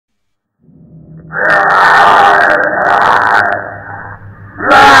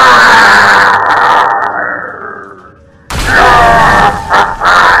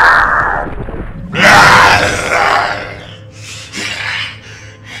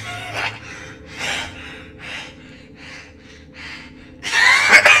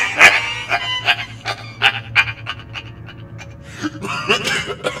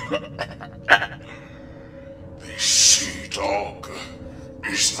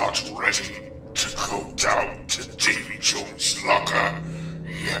not ready to go down to Davy Jones' locker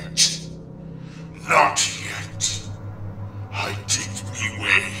yet. Not yet. I take me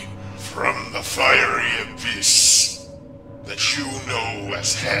away from the fiery abyss that you know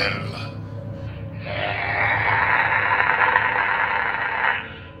as hell.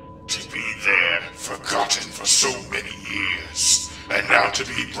 To be there, forgotten for so many years, and now to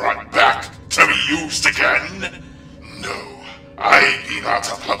be brought back to be used again? No, I be not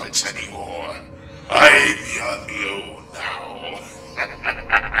a puppet anymore. I be on my own now.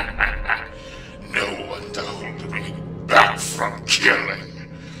 No one to hold me back from killing.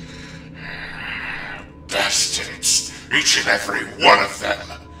 Bastards, each and every one of them.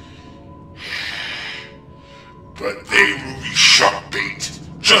 But they will be sharp bait,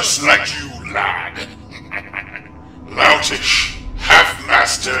 just like you, lad. Loutish,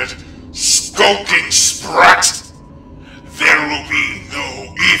 half-mastered, skulking sprat. There will be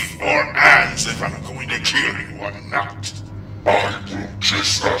no if or ands if I'm going to kill you or not. I will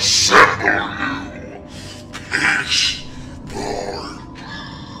disassemble you, piece by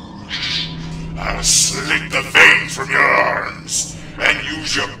piece. I'll slit the veins from your arms and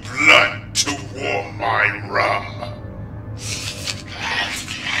use your blood to warm my rum.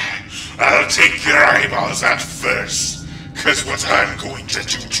 I'll take your eyeballs out first, 'cause what I'm going to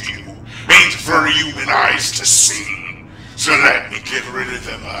do to you ain't for human eyes to see. So let me get rid of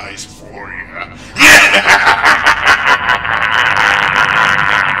them eyes for you.